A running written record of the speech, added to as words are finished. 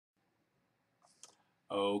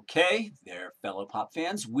Okay, there, fellow pop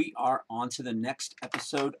fans. We are on to the next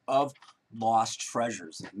episode of Lost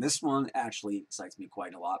Treasures. And this one actually excites me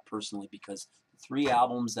quite a lot personally because the three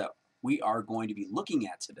albums that we are going to be looking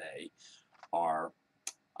at today are,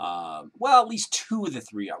 well, at least two of the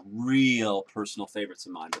three are real personal favorites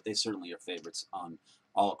of mine, but they certainly are favorites on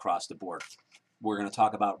all across the board. We're going to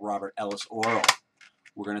talk about Robert Ellis Oral.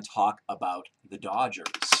 We're going to talk about the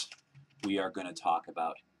Dodgers. We are going to talk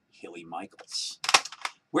about Hilly Michaels.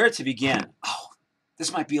 Where to begin? Oh,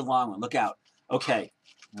 this might be a long one. Look out. Okay,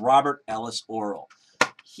 Robert Ellis Oral.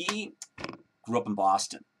 He grew up in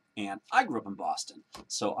Boston, and I grew up in Boston.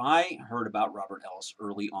 So I heard about Robert Ellis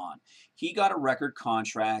early on. He got a record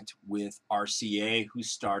contract with RCA, who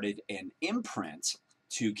started an imprint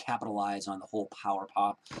to capitalize on the whole power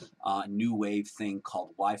pop new wave thing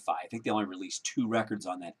called Wi-Fi. I think they only released 2 records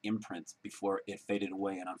on that imprint before it faded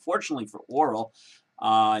away. And unfortunately for Oral,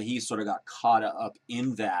 he sort of got caught up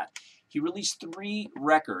in that. He released 3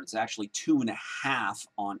 records, actually 2.5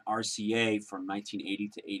 on RCA from 1980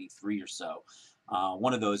 to 83 or so.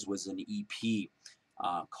 One of those was an EP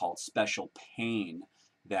called Special Pain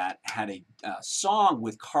that had a song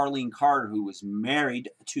with Carlene Carter, who was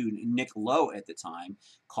married to Nick Lowe at the time,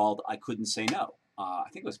 called I Couldn't Say No. I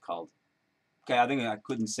think it was called, okay, I think I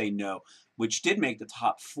Couldn't Say No, which did make the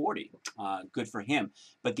top 40. Good for him.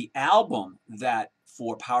 But the album that,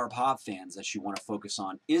 for power pop fans, that you want to focus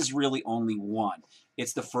on is really only one.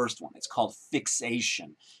 It's the first one. It's called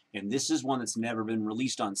Fixation. And this is one that's never been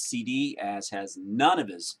released on CD, as has none of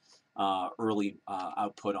his early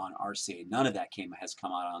output on RCA. None of that has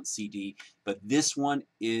come out on CD. But this one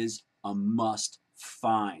is a must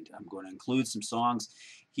find. I'm going to include some songs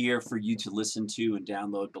here for you to listen to and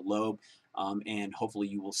download below. And hopefully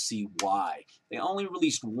you will see why. They only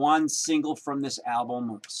released one single from this album,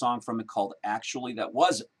 a song from it called Actually. That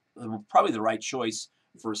was probably the right choice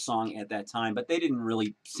for a song at that time, but they didn't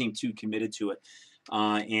really seem too committed to it.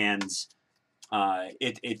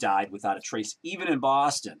 It died without a trace, even in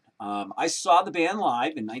Boston. I saw the band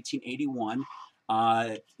live in 1981.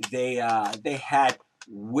 They had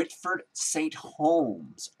Whitford St.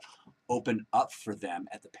 Holmes open up for them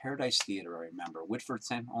at the Paradise Theater, I remember. Whitford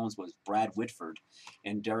St. Holmes was Brad Whitford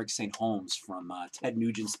and Derek St. Holmes from Ted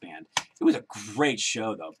Nugent's band. It was a great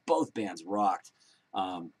show, though. Both bands rocked,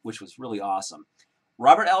 which was really awesome.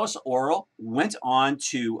 Robert Ellis Oral went on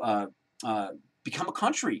to become a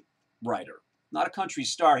country writer. Not a country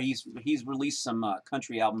star. He's released some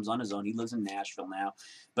country albums on his own. He lives in Nashville now.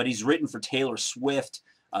 But he's written for Taylor Swift,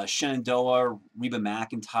 Shenandoah, Reba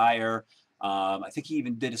McEntire. I think he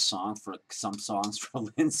even did some songs for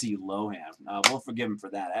Lindsay Lohan. We'll forgive him for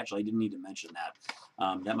that. Actually, I didn't need to mention that.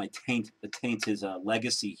 That might taint his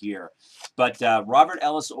legacy here. But Robert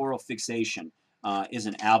Ellis Oral Fixation is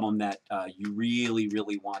an album that you really,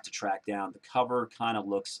 really want to track down. The cover kind of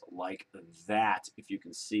looks like that, if you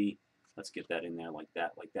can see. Let's get that in there like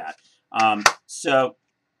that, like that.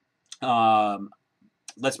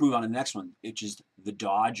 Let's move on to the next one, which is The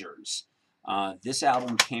Dodgers. This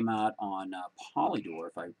album came out on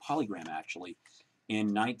Polygram actually,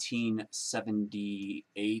 in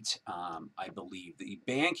 1978, I believe. The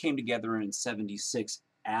band came together in 76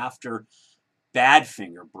 after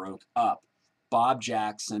Badfinger broke up. Bob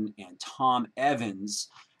Jackson and Tom Evans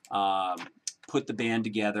put the band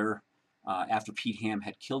together after Pete Ham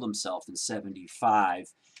had killed himself in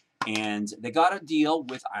 75. And they got a deal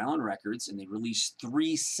with Island Records, and they released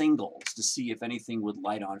 3 singles to see if anything would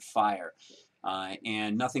light on fire.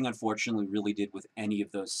 And nothing, unfortunately, really did with any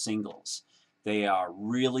of those singles. They are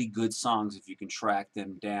really good songs if you can track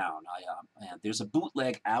them down. There's a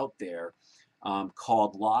bootleg out there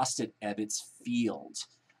called Lost at Ebbets Field,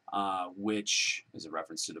 which is a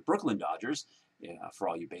reference to the Brooklyn Dodgers. For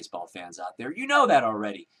all you baseball fans out there, you know that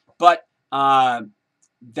already. But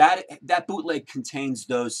that bootleg contains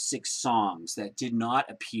those 6 songs that did not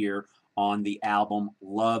appear on the album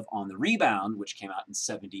Love on the Rebound, which came out in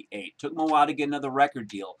 78. Took them a while to get another record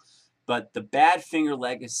deal, but the Badfinger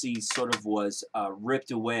legacy sort of was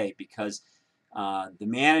ripped away because the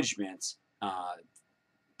management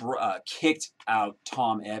kicked out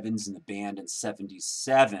Tom Evans and the band in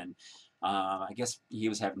 77. I guess he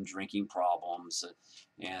was having drinking problems,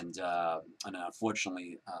 and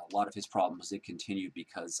unfortunately, a lot of his problems did continue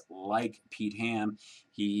because, like Pete Ham,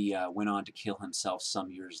 he went on to kill himself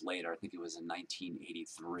some years later. I think it was in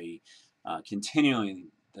 1983,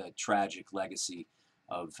 continuing the tragic legacy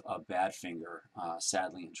of Badfinger,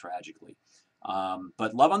 sadly and tragically.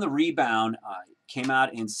 But Love on the Rebound came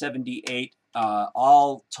out in 78.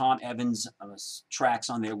 All Tom Evans tracks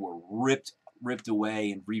on there were ripped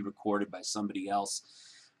away and re-recorded by somebody else.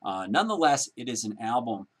 Nonetheless, it is an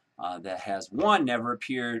album that has, one, never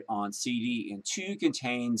appeared on CD, and two,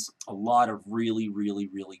 contains a lot of really, really,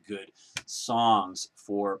 really good songs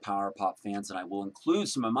for power pop fans, and I will include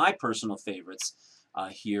some of my personal favorites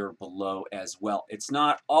here below as well. It's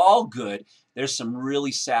not all good. There's some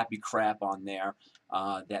really sappy crap on there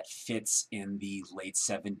that fits in the late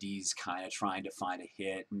 70s, kind of trying to find a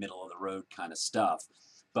hit, middle of the road kind of stuff.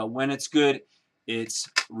 But when it's good, it's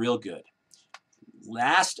real good.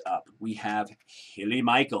 Last up, we have Hilly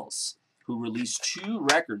Michaels, who released 2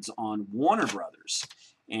 records on Warner Brothers,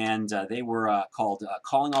 and they were called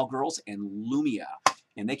Calling All Girls and Lumia,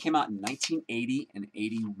 and they came out in 1980 and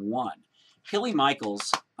 81. Hilly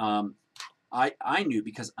Michaels, I knew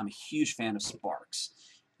because I'm a huge fan of Sparks,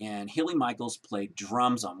 and Hilly Michaels played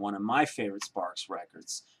drums on one of my favorite Sparks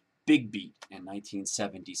records, Big Beat, in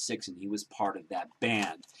 1976, and he was part of that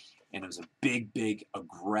band. And it was a big, big,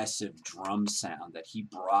 aggressive drum sound that he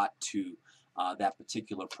brought to that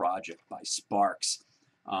particular project by Sparks.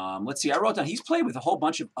 Let's see, I wrote down, he's played with a whole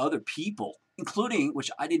bunch of other people, including, which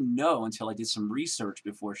I didn't know until I did some research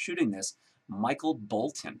before shooting this, Michael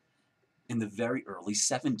Bolton in the very early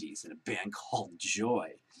 70s in a band called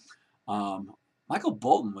Joy. Michael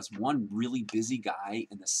Bolton was one really busy guy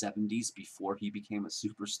in the 70s before he became a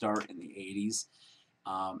superstar in the 80s.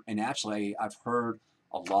 And actually, I've heard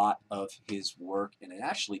a lot of his work, and it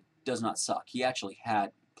actually does not suck. He actually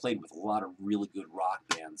had played with a lot of really good rock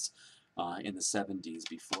bands in the 70s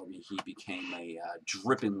before he became a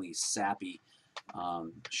drippingly sappy,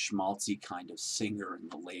 schmaltzy kind of singer in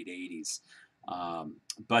the late 80s.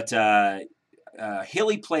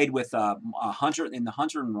 Hilly played with Hunter in the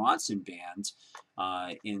Hunter and Ronson band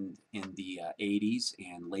in the 80s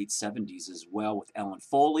and late 70s as well, with Ellen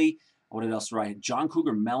Foley. What else? Right, John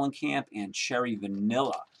Cougar Mellencamp and Cherry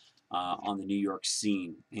Vanilla on the New York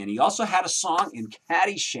scene. And he also had a song in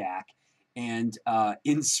Caddyshack, and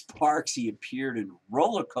in Sparks he appeared in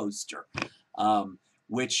Roller Coaster,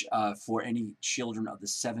 which for any children of the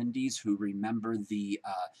 70s who remember the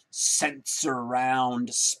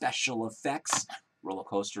Sensorround special effects, Roller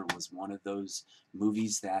Coaster was one of those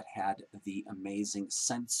movies that had the amazing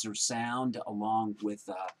sensor sound, along with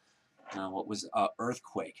what was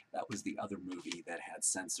Earthquake. That was the other movie that had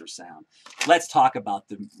sensor sound. Let's talk about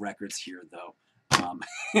the records here, though.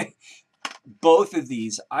 Both of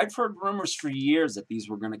these, I've heard rumors for years that these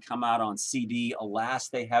were going to come out on CD. Alas,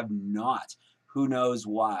 they have not. Who knows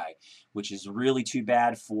why, which is really too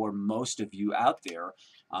bad for most of you out there.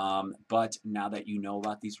 But now that you know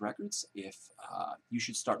about these records, if you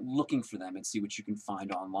should start looking for them and see what you can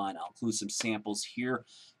find online. I'll include some samples here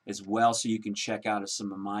as well, so you can check out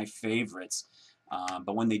some of my favorites.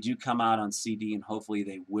 But when they do come out on CD, and hopefully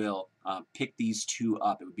they will, pick these 2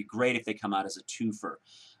 up. It would be great if they come out as a twofer.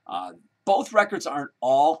 Both records aren't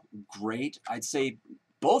all great. I'd say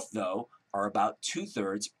both, though, are about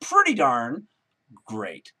 2/3 pretty darn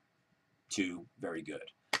great to very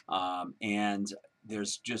good. And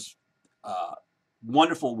there's just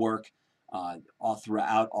wonderful work all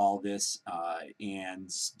throughout all this,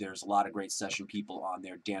 and there's a lot of great session people on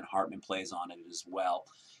there. Dan Hartman plays on it as well.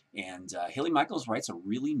 And Hilly Michaels writes a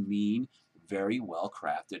really mean, very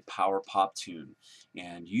well-crafted power pop tune.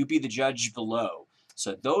 And you be the judge below.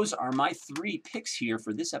 So those are my 3 picks here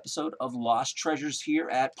for this episode of Lost Treasures here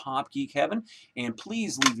at Pop Geek Heaven. And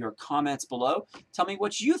please leave your comments below. Tell me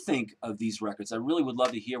what you think of these records. I really would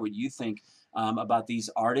love to hear what you think about these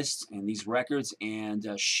artists and these records,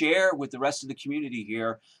 and share with the rest of the community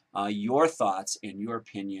here your thoughts and your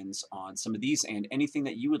opinions on some of these, and anything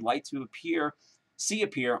that you would like to see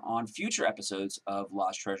appear on future episodes of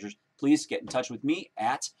Lost Treasures. Please get in touch with me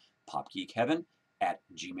at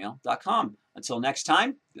popgeekheaven@gmail.com. Until next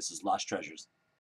time, this is Lost Treasures.